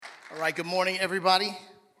All right, good morning, everybody.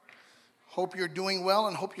 Hope you're doing well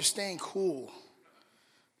and hope you're staying cool.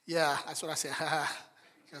 Yeah, that's what I said,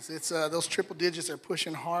 because it's those triple digits are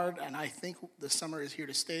pushing hard, and I think the summer is here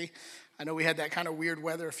to stay. I know we had that kind of weird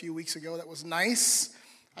weather a few weeks ago that was nice.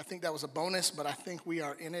 I think that was a bonus, but I think we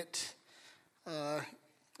are in it,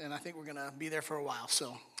 and I think we're going to be there for a while.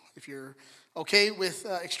 So if you're okay with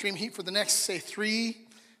extreme heat for the next, say,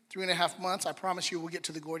 3.5 months, I promise you we'll get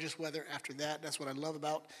to the gorgeous weather after that. That's what I love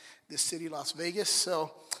about this city, Las Vegas.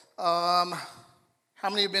 So how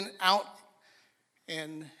many have been out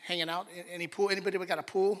and hanging out? Any pool? Anybody got a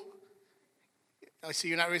pool? I see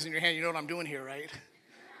you're not raising your hand. You know what I'm doing here, right?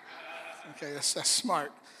 Okay, that's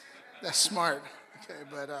smart. That's smart. Okay,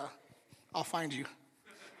 but I'll find you.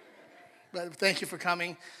 But thank you for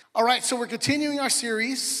coming. All right, so we're continuing our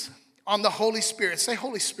series on the Holy Spirit. Say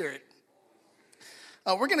Holy Spirit.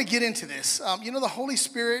 We're going to get into this. The Holy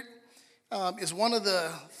Spirit is one of the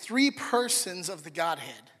three persons of the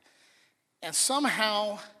Godhead. And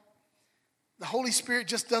somehow, the Holy Spirit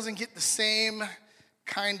just doesn't get the same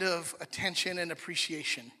kind of attention and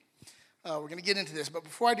appreciation. We're going to get into this. But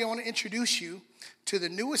before I do, I want to introduce you to the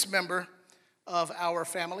newest member of our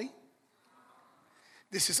family.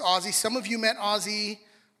 This is Ozzy. Some of you met Ozzy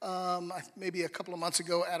maybe a couple of months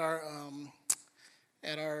ago at our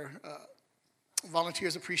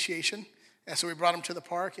Volunteers Appreciation. And so we brought him to the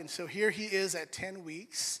park. And so here he is at 10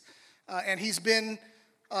 weeks. And he's been,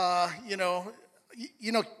 dogs,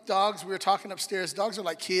 we were talking upstairs, dogs are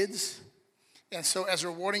like kids. And so as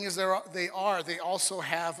rewarding as they also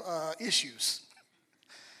have issues.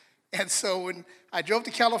 And so when I drove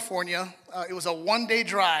to California, it was a one-day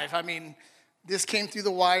drive. I mean, this came through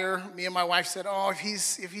the wire. Me and my wife said,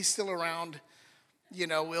 if he's still around,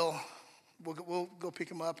 we'll go pick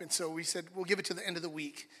him up. And so we said, we'll give it to the end of the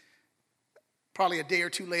week. Probably a day or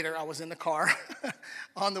two later, I was in the car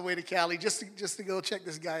on the way to Cali just to go check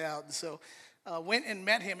this guy out. And so went and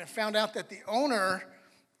met him and found out that the owner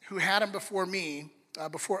who had him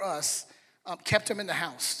before us, kept him in the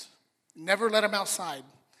house. Never let him outside.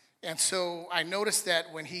 And so I noticed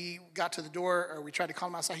that when he got to the door, or we tried to call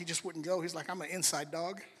him outside, he just wouldn't go. He's like, I'm an inside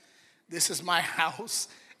dog. This is my house.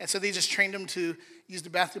 And so they just trained him to use the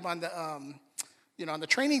bathroom on the, on the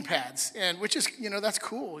training pads, and which is, that's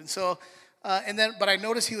cool. And so, but I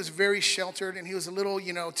noticed he was very sheltered, and he was a little,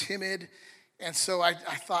 timid. And so I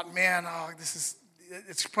thought, man,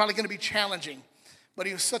 it's probably going to be challenging. But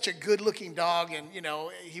he was such a good-looking dog, and,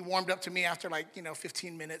 he warmed up to me after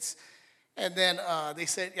 15 minutes. And then I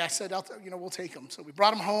said, we'll take him. So we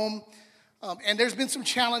brought him home. And there's been some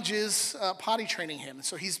challenges potty training him. And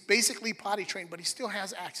so he's basically potty trained, but he still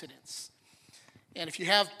has accidents. And if you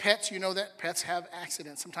have pets, you know that pets have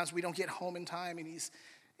accidents. Sometimes we don't get home in time, and he's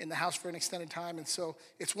in the house for an extended time. And so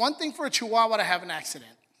it's one thing for a Chihuahua to have an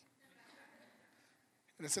accident.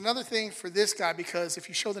 And it's another thing for this guy, because if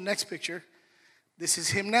you show the next picture, this is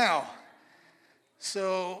him now.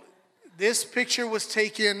 So this picture was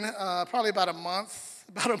taken probably about a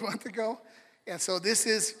month ago. And so this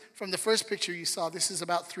is, from the first picture you saw, this is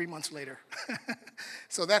about 3 months later.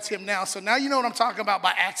 So that's him now. So now you know what I'm talking about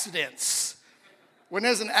by accidents. When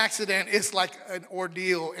there's an accident, it's like an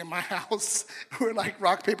ordeal in my house. We're like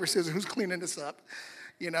rock, paper, scissors, who's cleaning this up?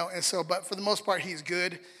 And so, but for the most part, he's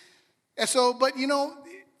good. And so, but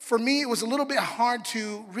for me, it was a little bit hard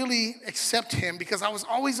to really accept him because I was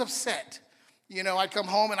always upset. I'd come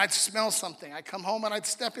home and I'd smell something. I'd come home and I'd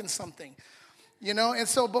step in something. And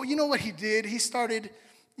so, but you know what he did? He started,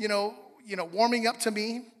 warming up to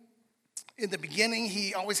me. In the beginning,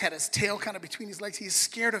 he always had his tail kind of between his legs. He's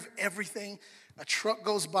scared of everything. A truck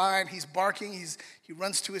goes by and he's barking. He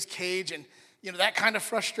runs to his cage, and that kind of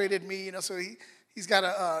frustrated me. So he's got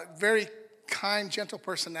a very kind, gentle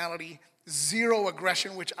personality, zero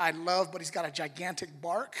aggression, which I love. But he's got a gigantic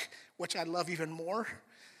bark, which I love even more.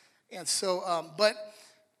 And so, but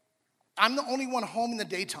I'm the only one home in the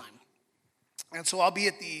daytime. And so I'll be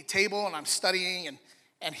at the table and I'm studying,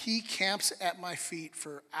 and he camps at my feet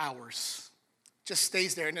for hours. Just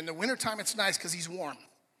stays there. And in the wintertime, it's nice because he's warm.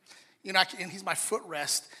 And he's my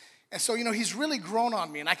footrest. And so, he's really grown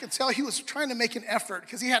on me. And I could tell he was trying to make an effort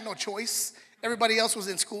because he had no choice. Everybody else was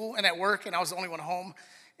in school and at work, and I was the only one home.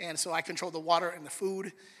 And so I controlled the water and the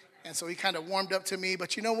food. And so he kind of warmed up to me.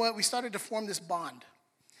 But you know what? We started to form this bond.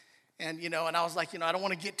 And, and I was like, I don't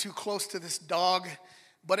want to get too close to this dog.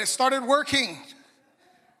 But it started working.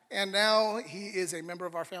 And now he is a member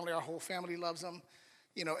of our family. Our whole family loves him,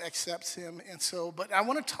 accepts him. And so, but I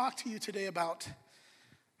want to talk to you today about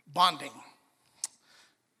bonding.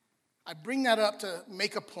 I bring that up to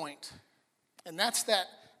make a point. And that's that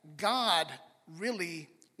God really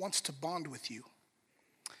wants to bond with you.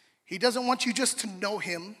 He doesn't want you just to know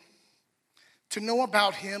him, to know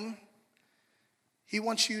about him. He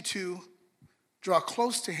wants you to draw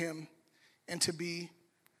close to him and to be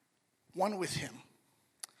one with him.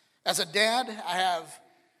 As a dad, I have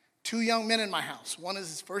 2 young men in my house. One is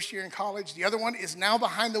his first year in college. The other one is now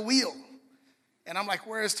behind the wheel. And I'm like,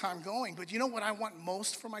 where is time going? But you know what I want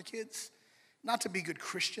most for my kids? Not to be good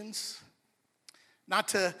Christians. Not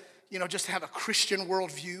to, just have a Christian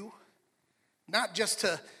worldview. Not just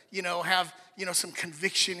to, have, some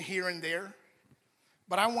conviction here and there.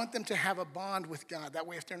 But I want them to have a bond with God. That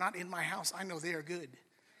way, if they're not in my house, I know they are good.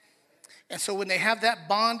 And so when they have that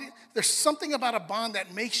bond, there's something about a bond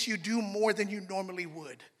that makes you do more than you normally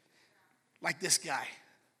would. Like this guy.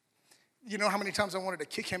 You know how many times I wanted to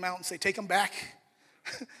kick him out and say, take him back.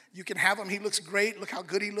 You can have him. He looks great. Look how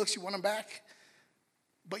good he looks. You want him back?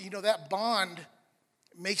 But that bond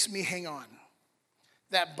makes me hang on.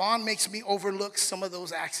 That bond makes me overlook some of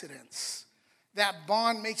those accidents. That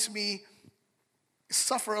bond makes me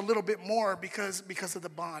suffer a little bit more because of the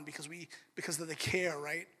bond, because of the care,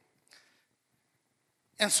 right?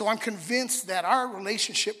 And so I'm convinced that our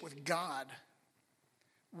relationship with God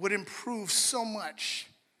would improve so much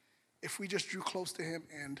if we just drew close to him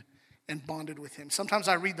and bonded with him. Sometimes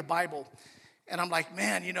I read the Bible and I'm like,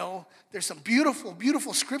 man, there's some beautiful,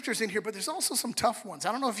 beautiful scriptures in here, but there's also some tough ones.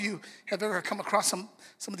 I don't know if you have ever come across some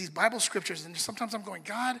of these Bible scriptures, and sometimes I'm going,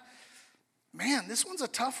 God, man, this one's a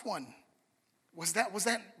tough one. Was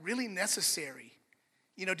that really necessary?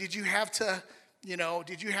 Did you have to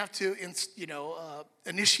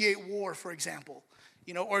initiate war, for example?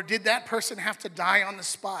 Or did that person have to die on the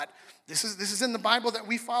spot? This is in the Bible that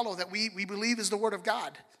we follow, that we believe is the Word of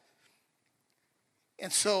God.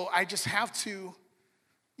 And so I just have to,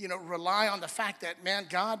 rely on the fact that, man,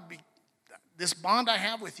 God, this bond I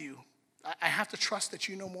have with you, I have to trust that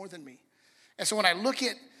you know more than me. And so when I look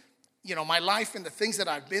at, my life and the things that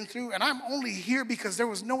I've been through, and I'm only here because there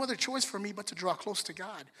was no other choice for me but to draw close to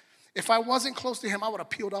God. If I wasn't close to him, I would have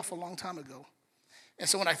peeled off a long time ago. And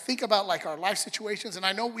so when I think about like our life situations, and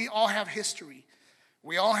I know we all have history.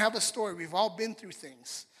 We all have a story. We've all been through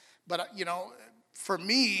things. But, for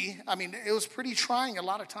me, it was pretty trying a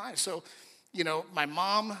lot of times. So, my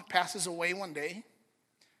mom passes away one day.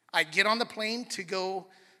 I get on the plane to go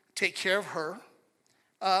take care of her.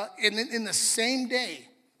 And in the same day,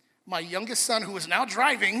 my youngest son, who is now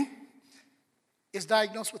driving, is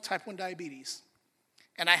diagnosed with type 1 diabetes.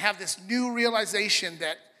 And I have this new realization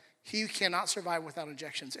that he cannot survive without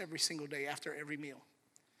injections every single day after every meal.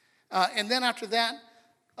 And then after that,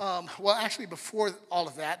 actually before all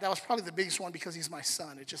of that was probably the biggest one because he's my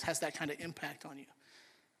son. It just has that kind of impact on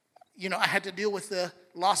you. I had to deal with the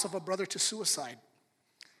loss of a brother to suicide.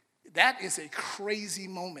 That is a crazy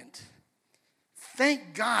moment.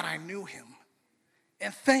 Thank God I knew him.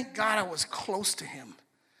 And thank God I was close to him.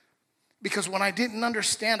 Because when I didn't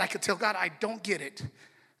understand, I could tell God, I don't get it.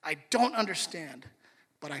 I don't understand,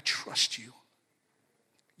 but I trust you.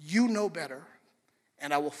 You know better,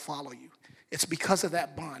 and I will follow you. It's because of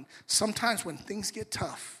that bond. Sometimes when things get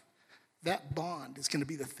tough, that bond is going to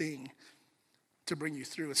be the thing to bring you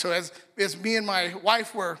through. So as me and my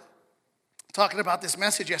wife were talking about this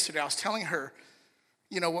message yesterday, I was telling her,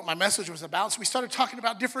 what my message was about. So we started talking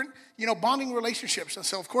about different, bonding relationships. And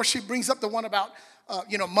so, of course, she brings up the one about,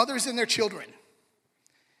 mothers and their children.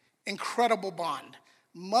 Incredible bond.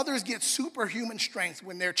 Mothers get superhuman strength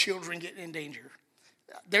when their children get in danger.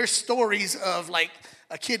 There's stories of, like,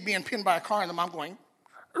 a kid being pinned by a car and the mom going,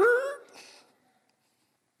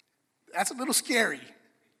 that's a little scary.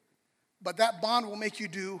 But that bond will make you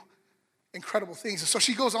do incredible things. And so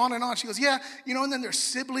she goes on and on. She goes, yeah, and then there's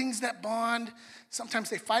siblings that bond. Sometimes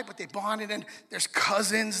they fight, but they bond. And then there's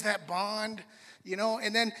cousins that bond,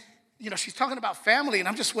 And then, she's talking about family, and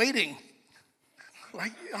I'm just waiting.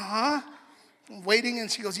 Like, I'm waiting,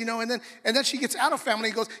 and she goes, and then she gets out of family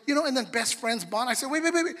and goes, and then best friends bond. I said, wait.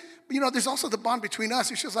 There's also the bond between us.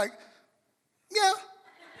 And she was like, yeah.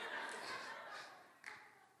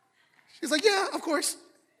 She's like, yeah, of course.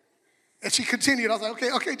 And she continued. I was like,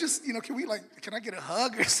 okay, just, can I get a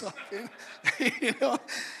hug or something?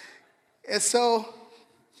 And so,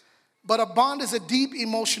 but a bond is a deep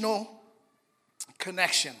emotional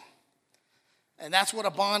connection. And that's what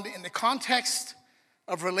a bond in the context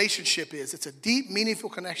of relationship is. It's a deep,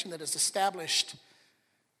 meaningful connection that is established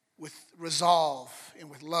with resolve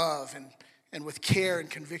and with love and with care and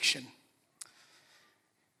conviction.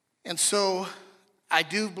 And so I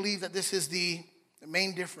do believe that this is the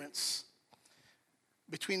main difference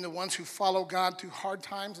between the ones who follow God through hard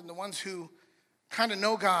times and the ones who kind of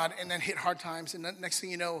know God and then hit hard times. And the next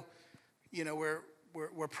thing you know,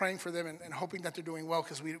 we're praying for them and hoping that they're doing well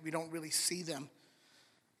because we don't really see them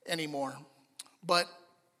anymore. But,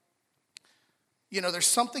 there's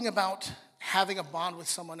something about having a bond with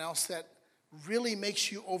someone else that really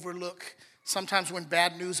makes you overlook sometimes when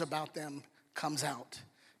bad news about them comes out.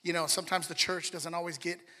 Sometimes the church doesn't always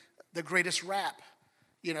get the greatest rap.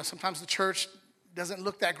 Sometimes the church doesn't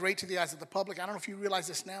look that great to the eyes of the public. I don't know if you realize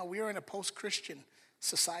this now. We are in a post-Christian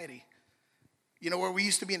society. Where we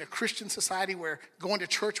used to be in a Christian society where going to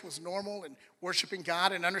church was normal and worshiping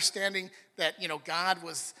God and understanding that, God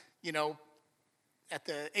was, at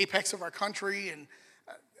the apex of our country. And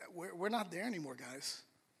we're not there anymore, guys.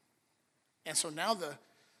 And so now the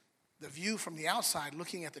view from the outside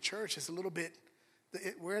looking at the church is a little bit,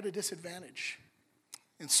 we're at a disadvantage.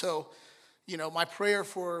 And so, my prayer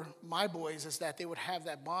for my boys is that they would have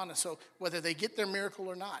that bond. And so whether they get their miracle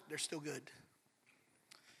or not, they're still good.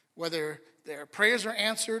 Whether their prayers are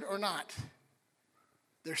answered or not,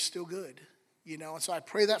 they're still good. And so I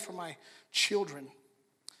pray that for my children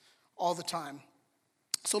all the time.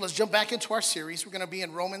 So let's jump back into our series. We're going to be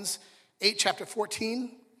in Romans 8, chapter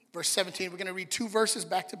 14, verse 17. We're going to read 2 verses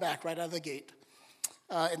back to back right out of the gate.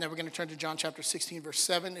 And then we're going to turn to John chapter 16, verse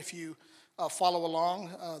 7. If you follow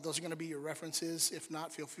along, those are going to be your references. If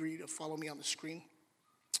not, feel free to follow me on the screen.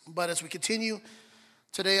 But as we continue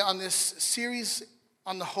today on this series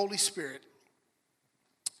on the Holy Spirit,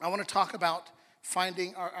 I want to talk about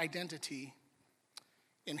finding our identity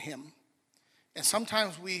in Him. And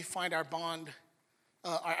sometimes we find our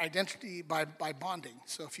identity by bonding.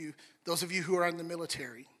 So those of you who are in the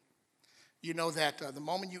military, you know that the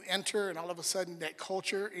moment you enter and all of a sudden that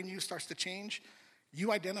culture in you starts to change,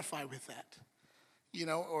 you identify with that.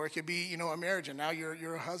 Or it could be, a marriage and now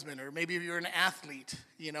you're a husband, or maybe you're an athlete,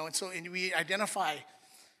 and we identify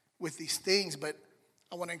with these things. But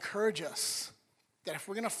I want to encourage us that if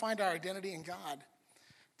we're going to find our identity in God,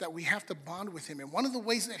 that we have to bond with Him. And one of the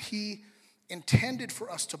ways that He intended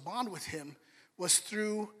for us to bond with Him was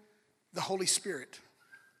through the Holy Spirit.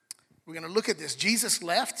 We're going to look at this. Jesus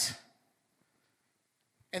left,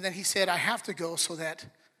 and then He said, I have to go so that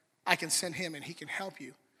I can send Him and He can help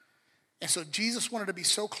you. And so Jesus wanted to be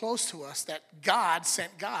so close to us that God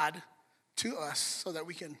sent God to us so that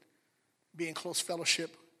we can be in close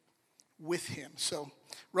fellowship with Him. So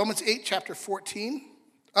Romans chapter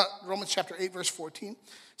 8, verse 14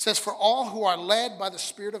 says, for all who are led by the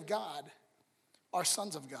Spirit of God are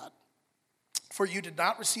sons of God. For you did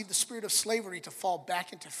not receive the spirit of slavery to fall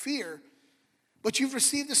back into fear, but you've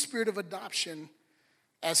received the spirit of adoption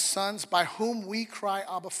as sons, by whom we cry,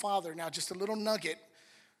 Abba, Father. Now, just a little nugget.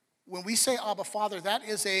 When we say Abba, Father, that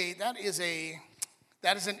is an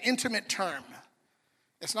intimate term.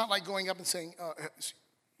 It's not like going up and saying,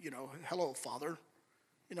 hello, Father.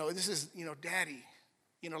 This is, Daddy.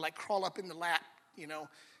 Like crawl up in the lap,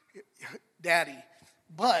 Daddy.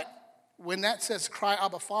 But when that says cry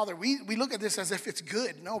Abba, Father, we look at this as if it's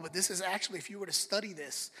good. No, but this is actually, if you were to study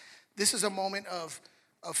this is a moment of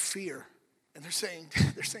fear. And they're saying,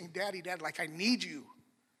 Daddy, Dad, like I need you.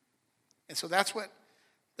 And so that's what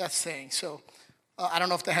that's saying. So I don't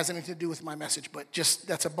know if that has anything to do with my message, but just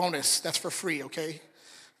that's a bonus. That's for free, okay?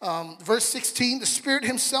 Verse 16, the Spirit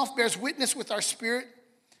Himself bears witness with our spirit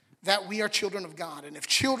that we are children of God. And if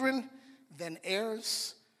children, then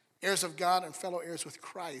heirs of God and fellow heirs with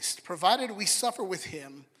Christ, provided we suffer with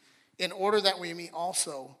Him in order that we may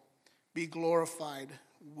also be glorified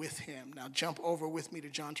with Him. Now jump over with me to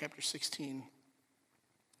John chapter 16,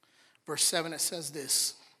 verse 7. It says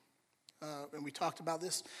this, and we talked about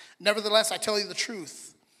this. Nevertheless, I tell you the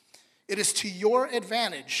truth. It is to your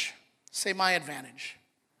advantage, say my advantage.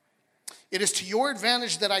 It is to your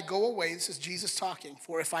advantage that I go away. This is Jesus talking.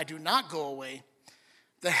 For if I do not go away,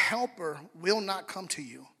 the Helper will not come to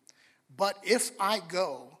you. But if I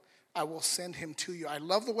go, I will send Him to you. I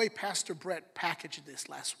love the way Pastor Brett packaged this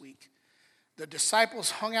last week. The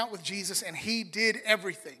disciples hung out with Jesus, and He did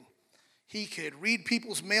everything. He could read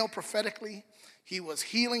people's mail prophetically. He was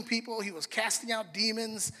healing people. He was casting out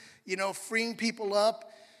demons, freeing people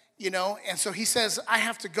up, And so He says, I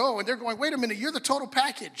have to go. And they're going, wait a minute, you're the total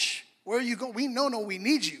package. Where are you going? We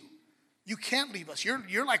need you. You can't leave us.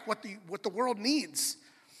 You're like what the world needs.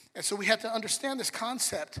 And so we had to understand this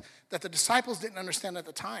concept that the disciples didn't understand at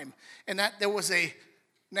the time, and that there was a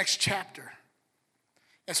next chapter.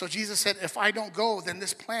 And so Jesus said, if I don't go, then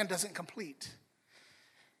this plan doesn't complete.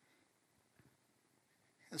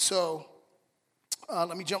 And so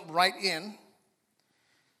let me jump right in.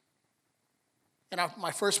 And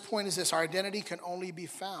my first point is this: our identity can only be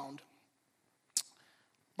found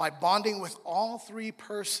by bonding with all three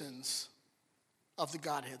persons of the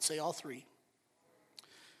Godhead. Say all three.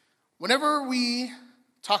 Whenever we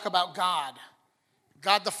talk about God,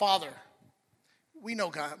 God the Father, we know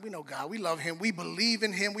God. We love him. We believe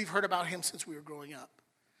in him. We've heard about him since we were growing up.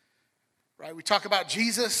 Right? We talk about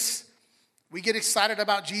Jesus. We get excited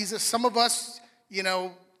about Jesus. Some of us,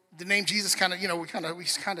 the name Jesus kind of, we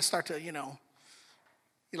kind of start to,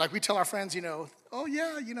 like we tell our friends, oh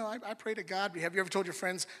yeah, I pray to God. Have you ever told your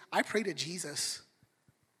friends, I pray to Jesus?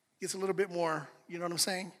 It's a little bit more, you know what I'm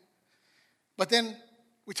saying? But then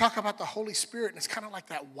we talk about the Holy Spirit, and it's kind of like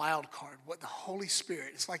that wild card. What the Holy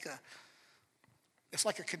Spirit, it's like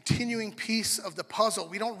a continuing piece of the puzzle.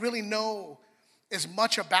 We don't really know as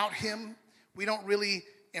much about him. We don't really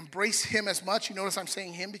embrace him as much. You notice I'm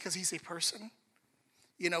saying him because he's a person.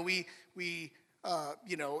 If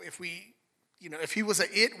he was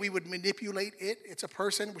it, we would manipulate it. It's a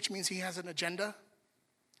person, which means he has an agenda,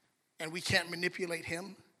 and we can't manipulate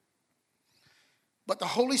him. But the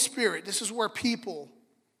Holy Spirit, this is where people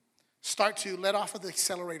start to let off of the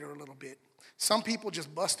accelerator a little bit. Some people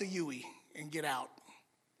just bust a Yui and get out.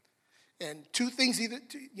 And two things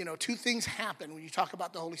happen when you talk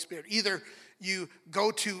about the Holy Spirit. Either you go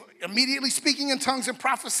to immediately speaking in tongues and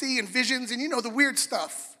prophecy and visions and the weird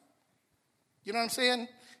stuff. You know what I'm saying?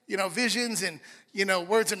 Visions and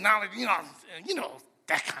words of knowledge,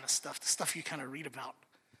 that kind of stuff, the stuff you kind of read about.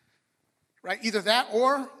 Right? Either that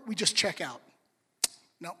or we just check out.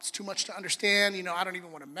 No, it's too much to understand. I don't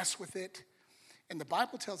even want to mess with it. And the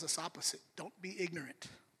Bible tells us opposite. Don't be ignorant.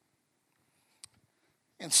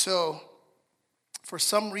 And so, for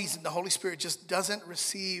some reason, the Holy Spirit just doesn't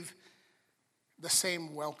receive the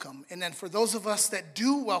same welcome. And then for those of us that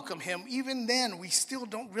do welcome him, even then, we still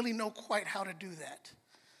don't really know quite how to do that.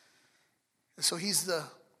 And so he's the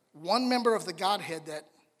one member of the Godhead that,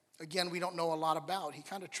 again, we don't know a lot about. He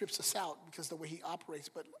kind of trips us out because of the way he operates.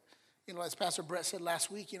 But, as Pastor Brett said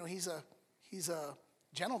last week, he's a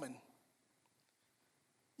gentleman.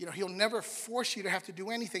 He'll never force you to have to do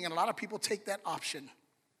anything. And a lot of people take that option.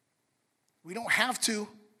 We don't have to.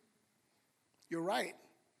 You're right.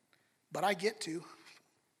 But I get to.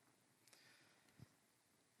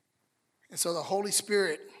 And so the Holy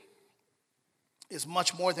Spirit is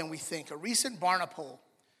much more than we think. A recent Barna poll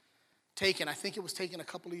I think it was taken a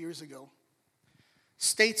couple of years ago,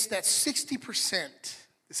 states that 60%,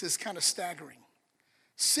 this is kind of staggering,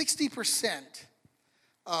 60%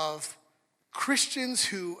 of Christians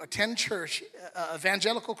who attend church,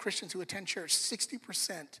 evangelical Christians who attend church,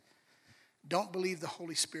 60% don't believe the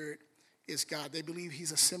Holy Spirit is God. They believe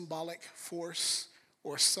he's a symbolic force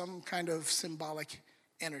or some kind of symbolic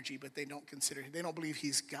energy, but they don't believe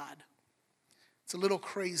he's God. It's a little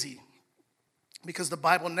crazy because the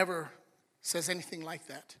Bible never says anything like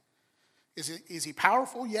that. Is he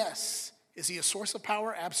powerful? Yes. Is he a source of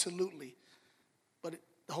power? Absolutely. But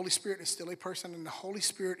the Holy Spirit is still a person, and the Holy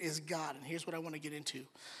Spirit is God. And here's what I want to get into.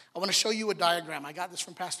 I want to show you a diagram. I got this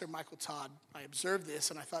from Pastor Michael Todd. I observed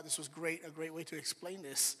this, and I thought this was a great way to explain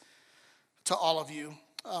this to all of you.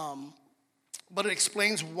 But it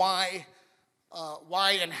explains why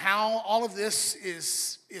and how all of this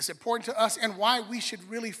is important to us and why we should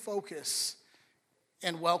really focus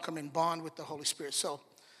and welcome and bond with the Holy Spirit. So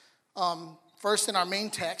first in our main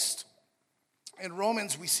text, in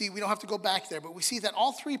Romans, we don't have to go back there, but we see that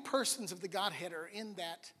all three persons of the Godhead are in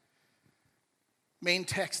that main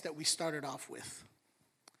text that we started off with.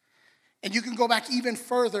 And you can go back even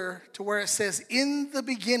further to where it says, in the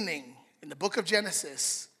beginning, in the book of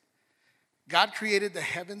Genesis, God created the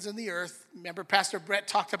heavens and the earth. Remember, Pastor Brett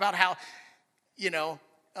talked about how,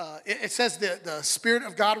 it says the Spirit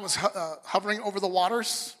of God was hovering over the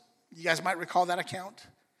waters. You guys might recall that account.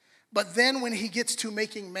 But then when he gets to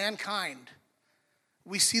making mankind,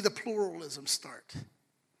 we see the pluralism start.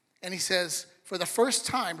 And he says, for the first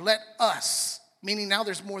time, let us, meaning now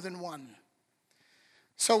there's more than one.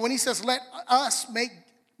 So when he says, let us make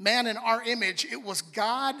man in our image, it was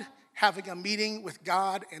God having a meeting with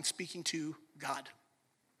God and speaking to God.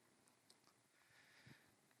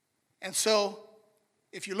 And so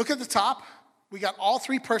if you look at the top, we got all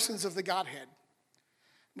three persons of the Godhead.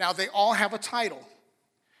 Now they all have a title.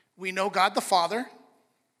 We know God the Father,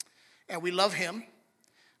 and we love him.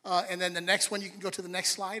 And then the next one, you can go to the next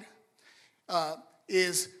slide,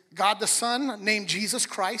 is God the Son, named Jesus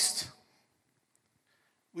Christ.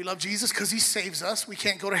 We love Jesus because he saves us. We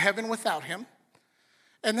can't go to heaven without him.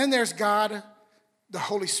 And then there's God, the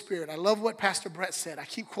Holy Spirit. I love what Pastor Brett said. I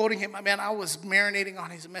keep quoting him. Man, I was marinating on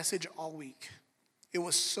his message all week. It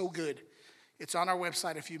was so good. It's on our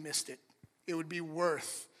website if you missed it. It would be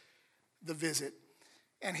worth the visit.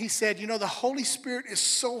 And he said, the Holy Spirit is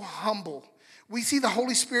so humble. We see the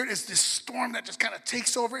Holy Spirit as this storm that just kind of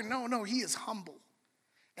takes over. And no, he is humble.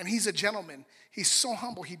 And he's a gentleman. He's so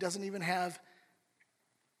humble, he doesn't even have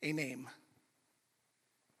a name.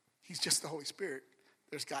 He's just the Holy Spirit.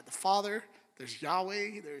 There's God the Father, there's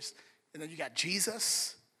Yahweh, and then you got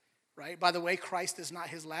Jesus, right? By the way, Christ is not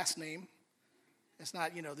his last name. It's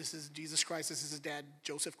not, this is Jesus Christ, this is his dad,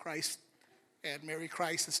 Joseph Christ, and Mary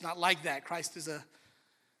Christ. It's not like that. Christ is a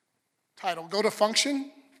title. Go to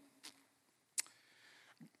function.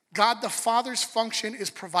 God the Father's function is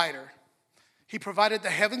provider. He provided the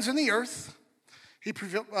heavens and the earth. He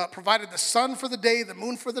provided the sun for the day, the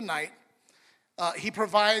moon for the night. He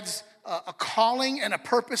provides a calling and a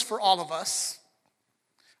purpose for all of us.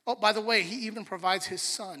 Oh, by the way, he even provides his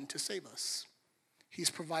son to save us. He's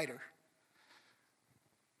provider.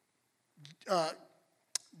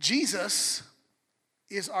 Jesus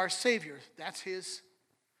is our Savior. That's his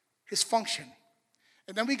function.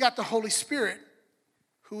 And then we got the Holy Spirit,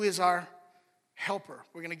 who is our helper.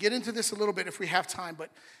 We're going to get into this a little bit if we have time, but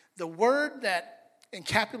the word that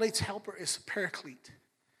encapsulates helper is paraclete.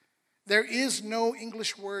 There is no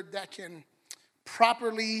English word that can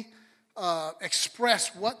properly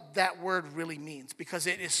express what that word really means because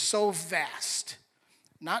it is so vast.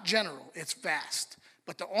 Not general, it's vast.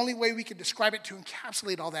 But the only way we can describe it to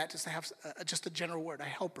encapsulate all that is to have just a general word, a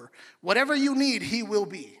helper. Whatever you need, he will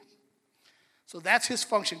be. So that's his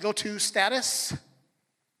function. Go to status.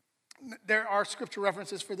 There are scripture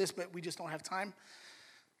references for this, but we just don't have time.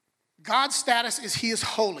 God's status is he is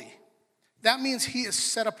holy. That means he is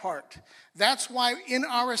set apart. That's why in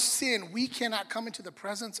our sin, we cannot come into the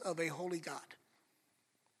presence of a holy God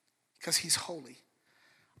because he's holy.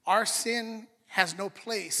 Our sin has no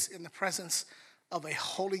place in the presence of a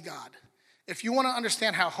holy God. If you want to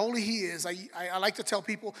understand how holy he is, I like to tell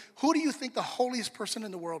people, who do you think the holiest person in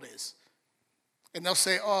the world is? And they'll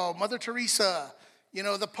say, oh, Mother Teresa,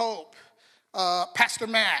 the Pope, Pastor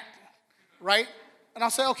Matt, right? And I'll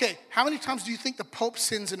say, okay, how many times do you think the Pope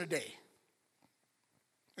sins in a day?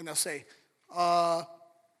 And they'll say, I'll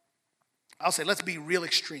say, let's be real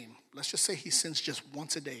extreme. Let's just say he sins just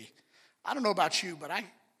once a day. I don't know about you, but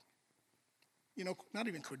not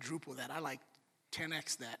even quadruple that. I like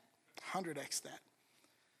 10x that, 100x that.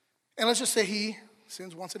 And let's just say he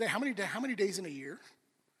sins once a day. How many days in a year?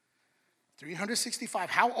 365.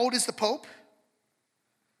 How old is the Pope?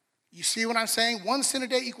 You see what I'm saying? One sin a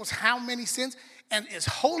day equals how many sins? And as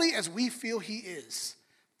holy as we feel he is,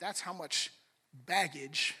 that's how much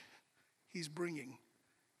baggage he's bringing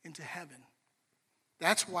into heaven.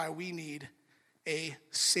 That's why we need a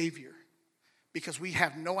Savior, because we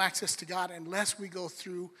have no access to God unless we go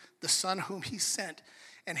through the Son whom he sent.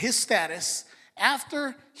 And his status,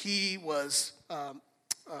 after he was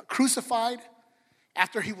crucified,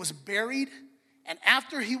 after he was buried, and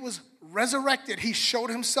after he was resurrected, he showed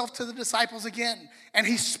himself to the disciples again, and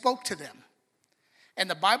he spoke to them. And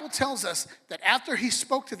the Bible tells us that after he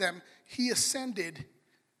spoke to them, he ascended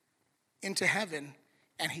into heaven,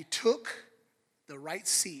 and he took the right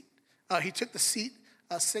seat. He took the seat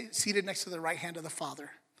seated next to the right hand of the Father.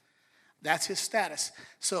 That's his status.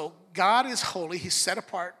 So God is holy. He's set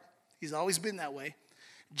apart. He's always been that way.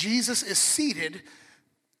 Jesus is seated.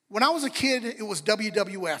 When I was a kid, it was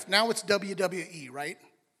WWF. Now it's WWE, right?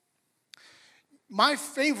 My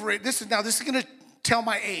favorite, this is going to tell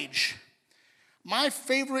my age. My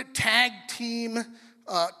favorite tag team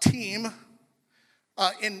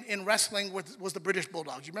in wrestling was the British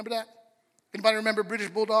Bulldogs. You remember that? Anybody remember British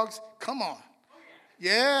Bulldogs? Come on.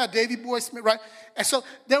 Yeah, Davey Boy Smith, right? And so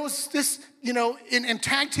there was this, in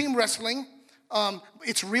tag team wrestling,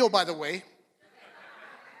 it's real, by the way.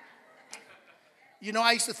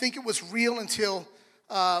 I used to think it was real until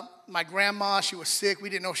my grandma, she was sick. We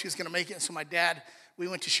didn't know if she was going to make it. And so my dad, we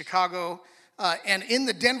went to Chicago. And in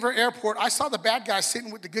the Denver airport, I saw the bad guys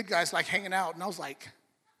sitting with the good guys, like hanging out. And I was like,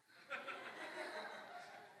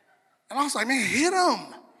 man, hit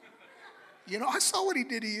him. I saw what he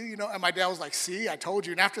did to you, And my dad was like, see, I told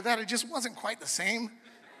you. And after that, it just wasn't quite the same.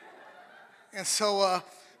 And so,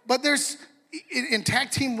 but there's, in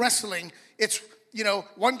tag team wrestling, it's,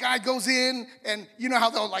 one guy goes in and you know how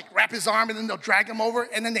they'll like wrap his arm and then they'll drag him over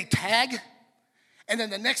and then they tag. And then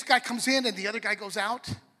the next guy comes in and the other guy goes out.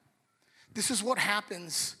 This is what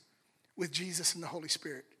happens with Jesus and the Holy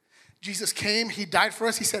Spirit. Jesus came, he died for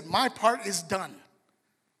us. He said, my part is done.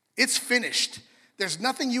 It's finished. There's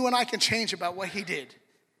nothing you and I can change about what he did.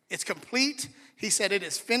 It's complete. He said it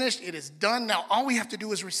is finished. It is done. Now all we have to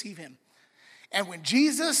do is receive him. And when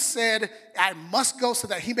Jesus said, I must go so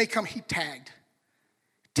that he may come, he tagged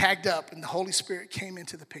up, and the Holy Spirit came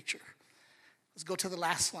into the picture. Let's go to the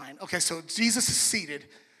last line. Okay, so Jesus is seated.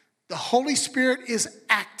 The Holy Spirit is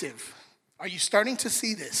active. Are you starting to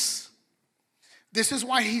see this? This is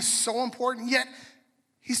why he's so important, yet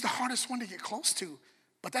he's the hardest one to get close to.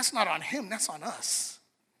 But that's not on him, that's on us.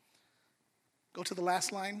 Go to the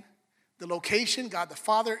last line. The location, God the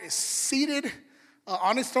Father is seated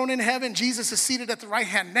on his throne in heaven. Jesus is seated at the right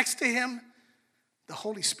hand next to him. The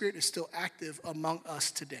Holy Spirit is still active among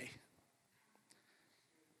us today.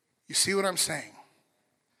 You see what I'm saying?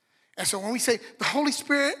 And so when we say the Holy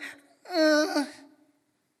Spirit, I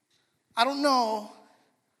don't know,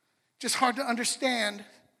 just hard to understand,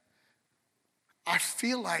 I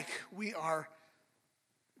feel like we are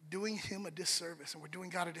doing him a disservice and we're doing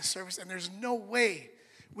God a disservice, and there's no way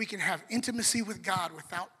we can have intimacy with God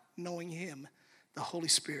without knowing him, the Holy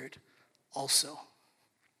Spirit, also.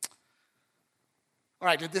 All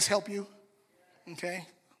right, did this help you? Okay.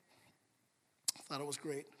 I thought it was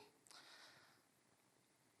great.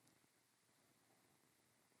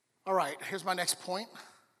 All right, here's my next point.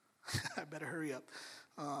 I better hurry up.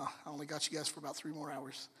 I only got you guys for about 3 more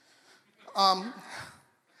hours.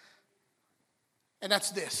 And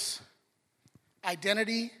that's this.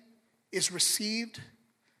 Identity is received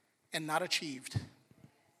and not achieved.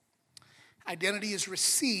 Identity is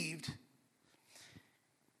received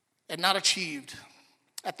and not achieved.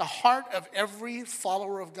 At the heart of every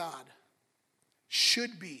follower of God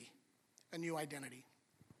should be a new identity.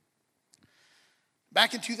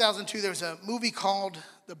 Back in 2002, there was a movie called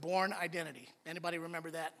The Bourne Identity. Anybody remember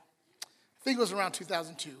that? I think it was around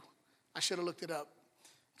 2002. I should have looked it up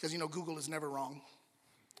because, Google is never wrong.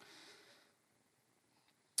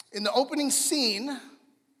 In the opening scene,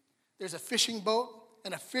 there's a fishing boat,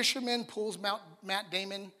 and a fisherman pulls Matt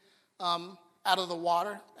Damon out of the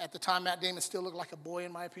water. At the time, Matt Damon still looked like a boy,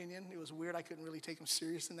 in my opinion. It was weird. I couldn't really take him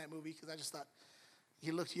serious in that movie because I just thought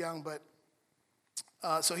he looked young. But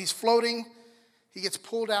so he's floating. He gets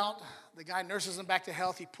pulled out. The guy nurses him back to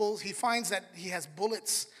health. He finds that he has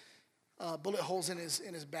bullet holes in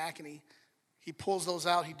his back, and he pulls those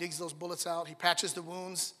out. He digs those bullets out. He patches the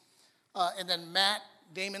wounds. And then Matt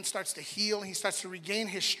Damon starts to heal. He starts to regain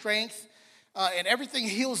his strength. And everything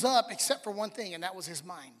heals up except for one thing, and that was his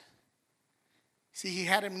mind. See, he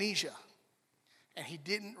had amnesia. And he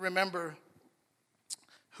didn't remember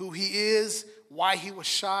who he is, why he was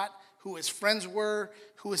shot, who his friends were,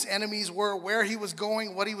 who his enemies were, where he was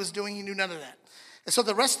going, what he was doing. He knew none of that. And so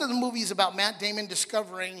the rest of the movie is about Matt Damon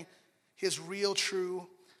discovering his real, true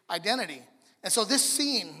identity. And so this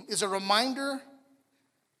scene is a reminder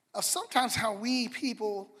of sometimes how we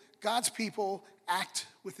people, God's people, act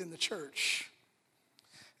within the church.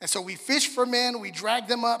 And so we fish for men, we drag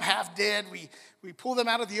them up half dead, we pull them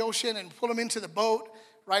out of the ocean and pull them into the boat,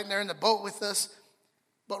 right? And they're in the boat with us.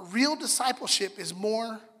 But real discipleship is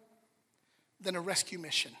more than a rescue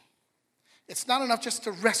mission. It's not enough just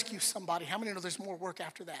to rescue somebody. How many know there's more work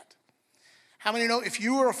after that? How many know if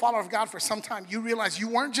you were a follower of God for some time, you realize you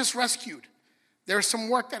weren't just rescued. There's some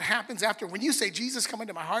work that happens after. When you say, Jesus, come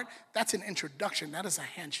into my heart, that's an introduction. That is a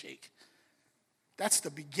handshake. That's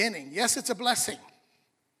the beginning. Yes, it's a blessing,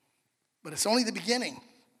 but it's only the beginning.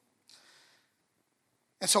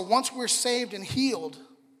 And so once we're saved and healed,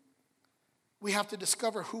 we have to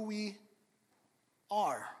discover who we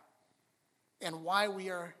are and why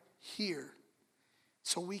we are here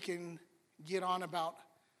so we can get on about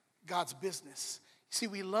God's business. See,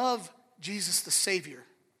 we love Jesus the Savior,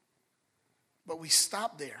 but we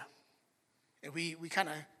stop there. And we kind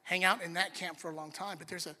of hang out in that camp for a long time. But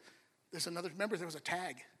there's another, remember there was a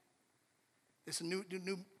tag. There's a new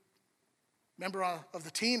member of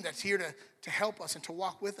the team that's here to help us and to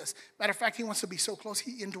walk with us. Matter of fact, he wants to be so close,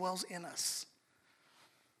 he indwells in us.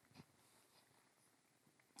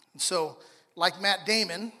 And so, like Matt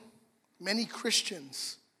Damon, many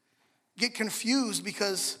Christians get confused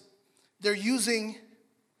because they're using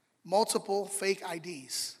multiple fake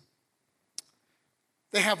IDs.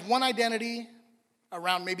 They have one identity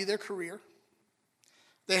around maybe their career.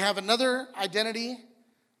 They have another identity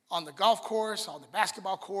on the golf course, on the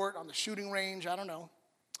basketball court, on the shooting range, I don't know.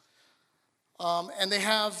 And they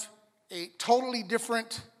have a totally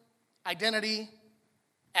different identity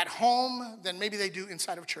at home than maybe they do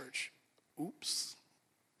inside of church. Oops.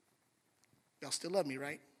 Y'all still love me,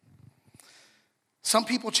 right? Some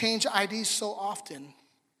people change IDs so often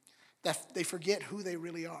that they forget who they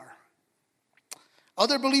really are.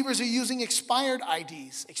 Other believers are using expired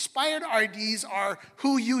IDs. Expired IDs are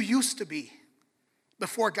who you used to be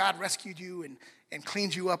before God rescued you and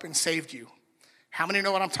cleaned you up and saved you. How many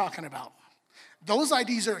know what I'm talking about? Those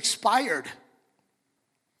IDs are expired.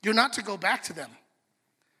 You're not to go back to them.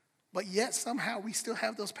 But yet somehow we still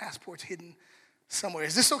have those passports hidden somewhere.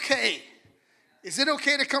 Is this okay? Is it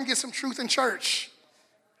okay to come get some truth in church?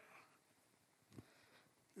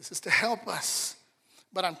 This is to help us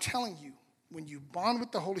But I'm telling you, when you bond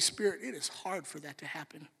with the Holy Spirit, it is hard for that to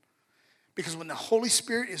happen. Because when the Holy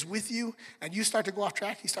Spirit is with you and you start to go off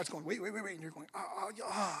track, he starts going, wait. And you're going,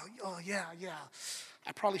 yeah.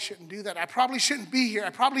 I probably shouldn't do that. I probably shouldn't be here. I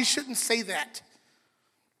probably shouldn't say that.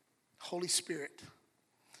 Holy Spirit.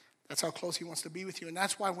 That's how close he wants to be with you. And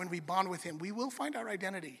that's why when we bond with him, we will find our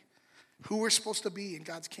identity, who we're supposed to be in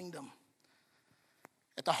God's kingdom.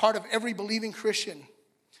 At the heart of every believing Christian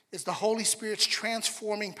is the Holy Spirit's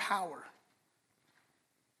transforming power.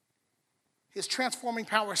 His transforming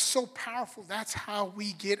power is so powerful, that's how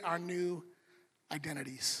we get our new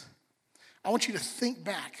identities. I want you to think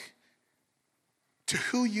back to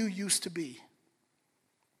who you used to be.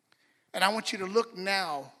 And I want you to look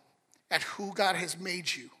now at who God has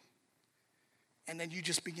made you. And then you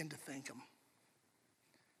just begin to thank him.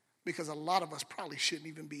 Because a lot of us probably shouldn't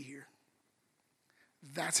even be here.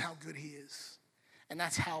 That's how good he is. And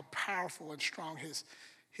that's how powerful and strong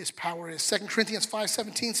his power is. 2 Corinthians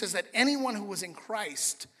 5:17 says that anyone who was in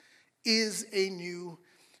Christ is a new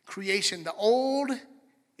creation. The old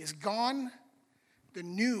is gone. The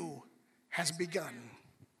new has begun.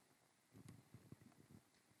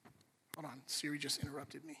 Hold on, Siri just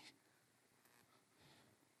interrupted me.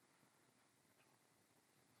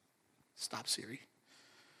 Stop, Siri.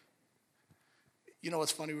 You know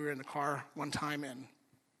what's funny? We were in the car one time, and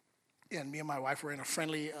me and my wife were in a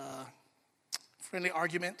friendly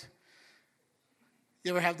argument.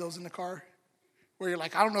 You ever have those in the car? Where you're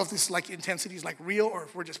like, I don't know if this like intensity is like real or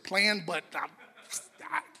if we're just playing, but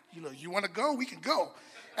you want to go, we can go.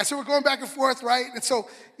 And so we're going back and forth, right? And so,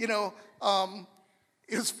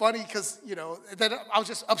 it was funny because, that I was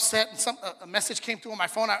just upset and a message came through on my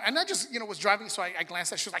phone. And I just, was driving, so I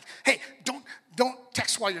glanced at it. She was like, hey, don't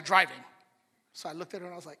text while you're driving. So I looked at her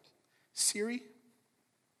and I was like, Siri,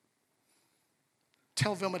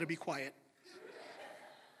 tell Vilma to be quiet.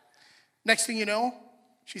 Next thing you know,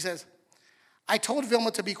 she says, I told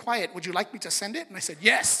Vilma to be quiet. Would you like me to send it? And I said,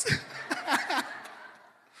 yes.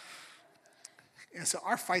 And so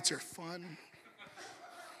our fights are fun.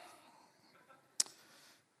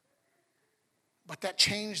 But that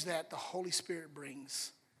change that the Holy Spirit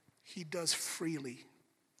brings, he does freely.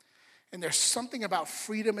 And there's something about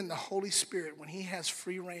freedom in the Holy Spirit when he has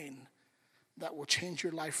free reign that will change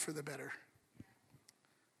your life for the better.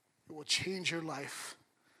 It will change your life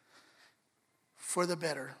for the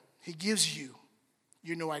better. He gives you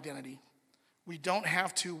your new identity. We don't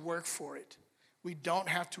have to work for it. We don't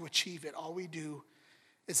have to achieve it. All we do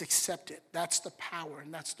is accept it. That's the power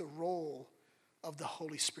and that's the role of the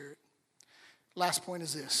Holy Spirit. Last point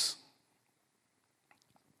is this.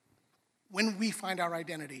 When we find our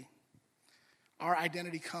identity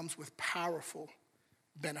comes with powerful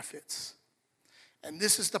benefits. And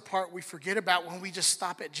this is the part we forget about when we just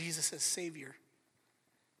stop at Jesus as Savior.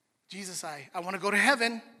 Jesus, I want to go to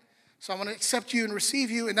heaven, so I want to accept you and receive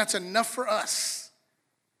you, and that's enough for us.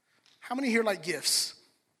 How many here like gifts?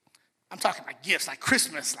 I'm talking like gifts, like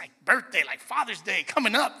Christmas, like birthday, like Father's Day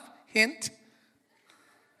coming up. Hint.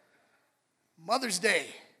 Mother's Day.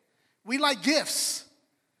 We like gifts.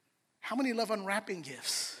 How many love unwrapping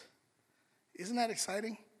gifts? Isn't that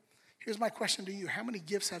exciting? Here's my question to you. How many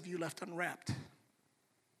gifts have you left unwrapped?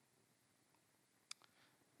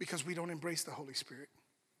 Because we don't embrace the Holy Spirit.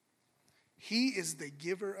 He is the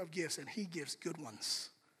giver of gifts, and he gives good ones.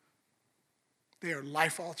 They are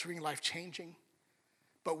life-altering, life-changing.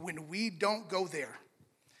 But when we don't go there,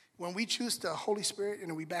 when we choose the Holy Spirit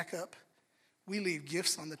and we back up, we leave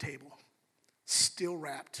gifts on the table, still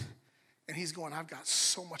wrapped. And he's going, I've got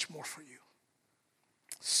so much more for you.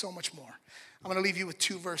 So much more. I'm going to leave you with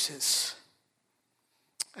 2 verses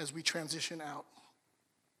as we transition out.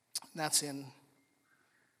 And that's in,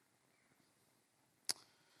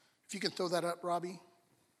 if you can throw that up, Robbie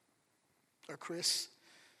or Chris.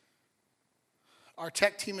 Our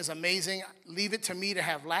tech team is amazing. Leave it to me to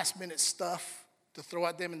have last-minute stuff to throw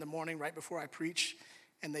at them in the morning right before I preach,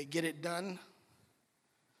 and they get it done.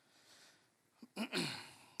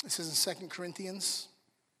 This is in 2 Corinthians.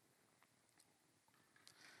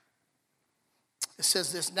 It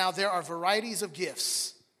says this, now there are varieties of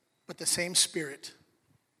gifts, but the same Spirit.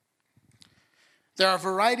 There are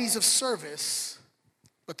varieties of service,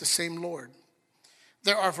 but the same Lord.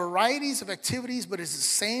 There are varieties of activities, but it's the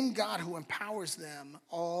same God who empowers them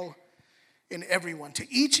all in everyone.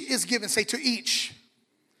 To each is given, say to each.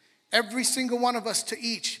 Every single one of us to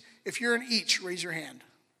each. If you're an each, raise your hand.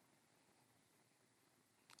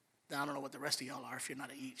 Now, I don't know what the rest of y'all are if you're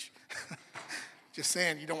not an each. Just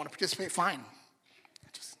saying, you don't want to participate, fine.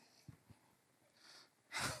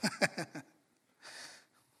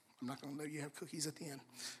 I'm not going to let you have cookies at the end.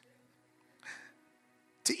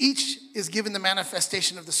 To each is given the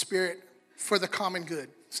manifestation of the Spirit for the common good.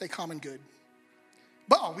 Say common good.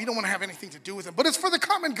 But we don't want to have anything to do with it, but it's for the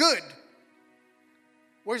common good.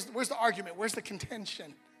 Where's the argument? Where's the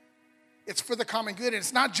contention? It's for the common good, and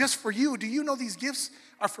it's not just for you. Do you know these gifts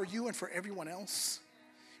are for you and for everyone else?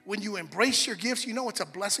 When you embrace your gifts, you know it's a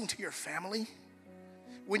blessing to your family.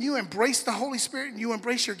 When you embrace the Holy Spirit and you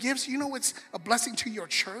embrace your gifts, you know it's a blessing to your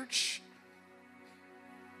church.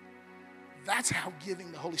 That's how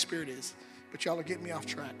giving the Holy Spirit is. But y'all are getting me off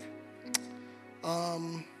track.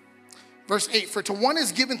 Verse 8, for to one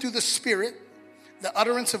is given through the Spirit the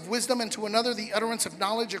utterance of wisdom, and to another the utterance of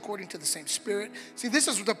knowledge according to the same Spirit. See, this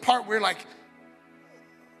is the part where like,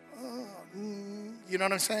 you know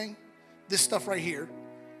what I'm saying? This stuff right here.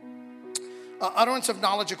 Utterance of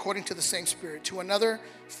knowledge according to the same Spirit. To another,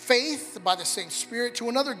 faith by the same Spirit. To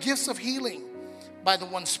another, gifts of healing by the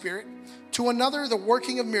one Spirit. To another, the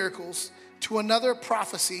working of miracles. To another,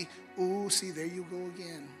 prophecy. Ooh, see, there you go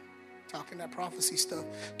again. Talking that prophecy stuff.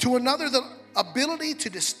 To another, the ability to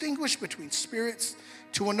distinguish between spirits.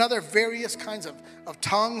 To another, various kinds of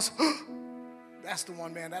tongues. That's the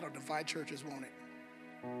one, man, that'll divide churches, won't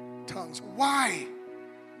it? Tongues. Why?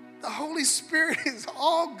 The Holy Spirit is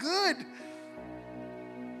all good.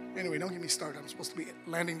 Anyway, don't get me started. I'm supposed to be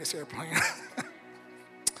landing this airplane.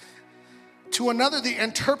 To another, the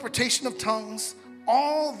interpretation of tongues.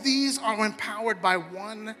 All these are empowered by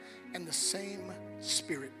one and the same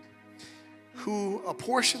Spirit, who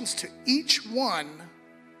apportions to each one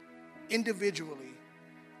individually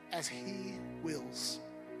as he wills.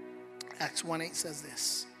 Acts 1:8 says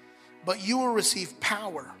this, but you will receive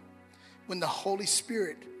power when the Holy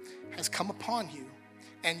Spirit has come upon you,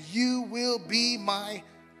 and you will be my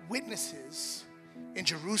witnesses in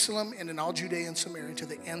Jerusalem and in all Judea and Samaria and to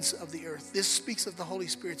the ends of the earth. This speaks of the Holy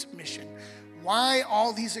Spirit's mission. Why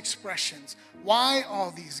all these expressions? Why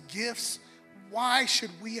all these gifts? Why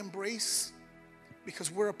should we embrace?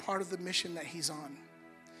 Because we're a part of the mission that he's on.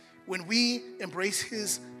 When we embrace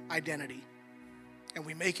his identity and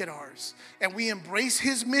we make it ours, and we embrace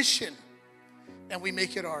his mission and we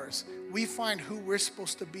make it ours, we find who we're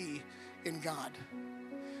supposed to be in God.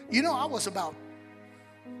 You know, I was about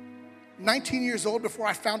 19 years old before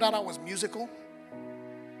I found out I was musical.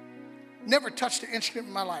 Never touched an instrument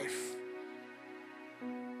in my life.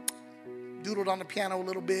 Doodled on the piano a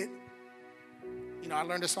little bit. You know, I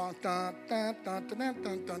learned a song, dun, dun, dun, dun, dun,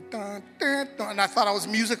 dun, dun, dun, dun, dun, and I thought I was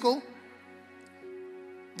musical.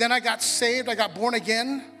 Then I got saved, I got born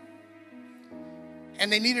again,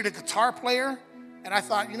 and they needed a guitar player, and I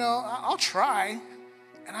thought, you know, I'll try,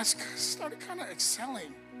 and I started kind of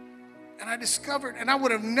excelling, and I discovered, and I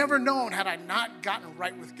would have never known had I not gotten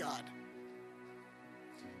right with God.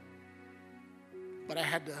 But I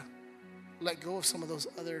had to let go of some of those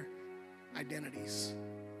other identities.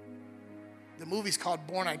 The movie's called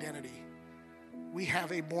Born Identity. We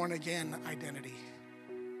have a born-again identity.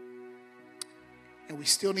 And we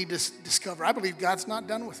still need to discover. I believe God's not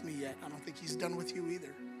done with me yet. I don't think he's done with you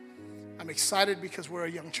either. I'm excited because we're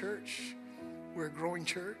a young church. We're a growing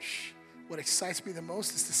church. What excites me the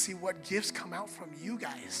most is to see what gifts come out from you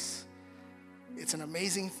guys. It's an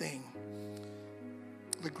amazing thing.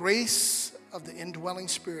 The grace of the indwelling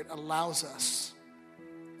Spirit allows us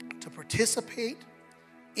to participate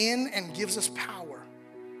in and gives us power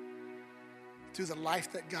through the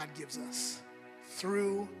life that God gives us,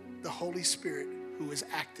 through the Holy Spirit who is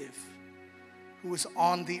active, who is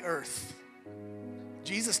on the earth.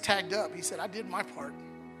 Jesus tagged up. He said, I did my part.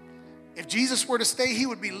 If Jesus were to stay, he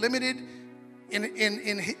would be limited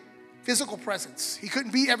in physical presence. He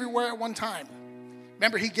couldn't be everywhere at one time.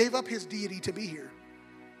 Remember, he gave up his deity to be here.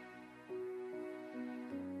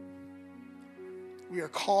 We are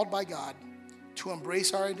called by God to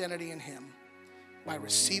embrace our identity in him by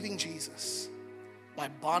receiving Jesus, by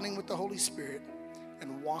bonding with the Holy Spirit,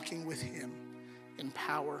 and walking with him in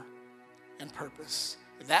power and purpose.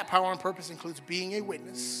 That power and purpose includes being a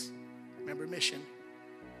witness, remember mission,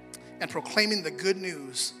 and proclaiming the good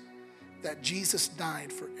news that Jesus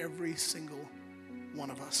died for every single one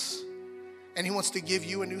of us. And he wants to give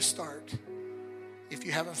you a new start if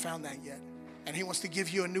you haven't found that yet. And he wants to give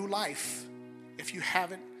you a new life if you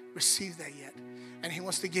haven't received that yet. And he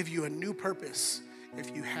wants to give you a new purpose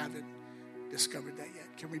if you haven't discovered that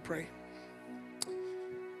yet. Can we pray?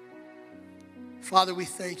 Father, we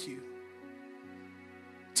thank you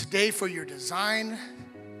today for your design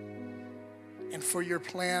and for your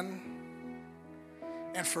plan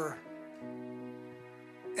and for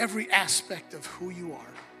every aspect of who you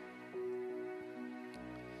are.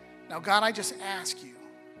 Now, God, I just ask you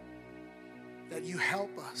that you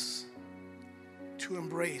help us to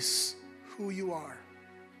embrace who you are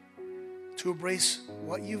to embrace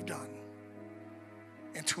what you've done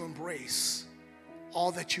and to embrace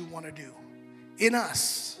all that you want to do in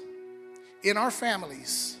us, in our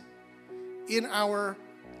families, in our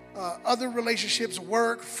other relationships,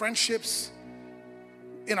 work, friendships,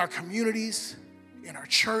 in our communities, in our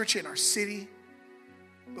church, in our city.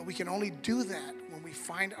 But we can only do that when we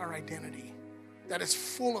find our identity that is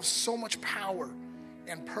full of so much power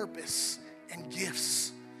and purpose and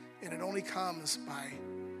gifts. And it only comes by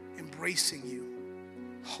embracing you,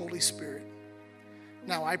 Holy Spirit.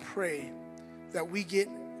 Now I pray that we get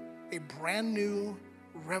a brand new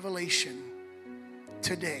revelation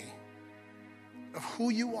today of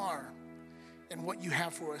who you are and what you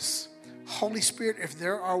have for us. Holy Spirit, if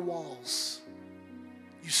there are walls,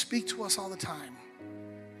 you speak to us all the time,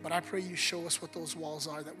 but I pray you show us what those walls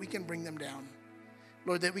are, that we can bring them down.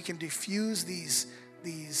 Lord, that we can diffuse these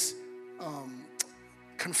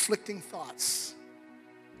conflicting thoughts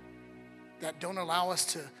that don't allow us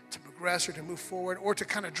to progress or to move forward or to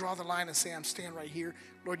kind of draw the line and say, I'm staying right here.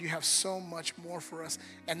 Lord, you have so much more for us.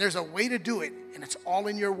 And there's a way to do it, and it's all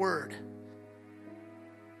in your word.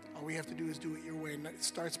 All we have to do is do it your way. And it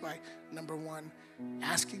starts by, number one,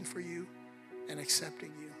 asking for you and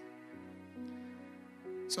accepting you.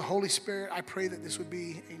 So Holy Spirit, I pray that this would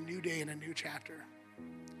be a new day and a new chapter.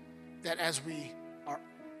 That as we are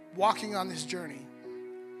walking on this journey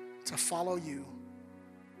to follow you,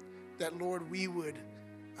 that, Lord, we would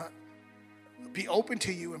be open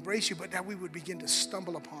to you, embrace you, but that we would begin to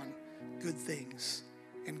stumble upon good things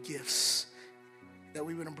and gifts, that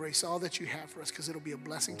we would embrace all that you have for us, because it'll be a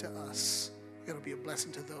blessing to us. It'll be a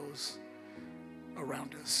blessing to those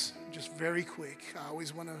around us. Just very quick, I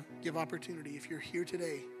always want to give opportunity. If you're here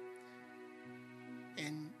today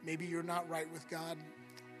and maybe you're not right with God,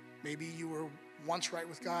 maybe you were once right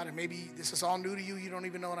with God, and maybe this is all new to you, you don't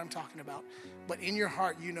even know what I'm talking about. But in your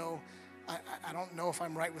heart, you know, I don't know if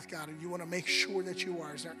I'm right with God, and you want to make sure that you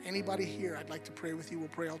are. Is there anybody here? I'd like to pray with you. We'll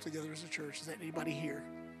pray all together as a church. Is there anybody here?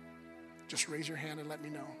 Just raise your hand and let me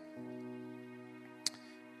know.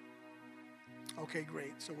 Okay,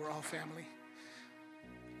 great. So we're all family.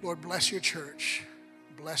 Lord, bless your church.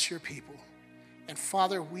 Bless your people. And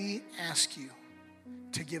Father, we ask you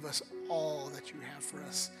to give us all that you have for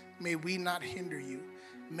us. May we not hinder you.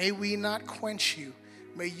 May we not quench you.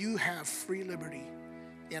 May you have free liberty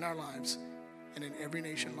in our lives and in every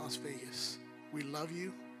nation, Las Vegas. We love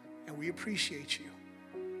you and we appreciate you.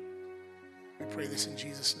 We pray this in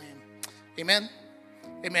Jesus' name. Amen.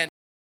 Amen.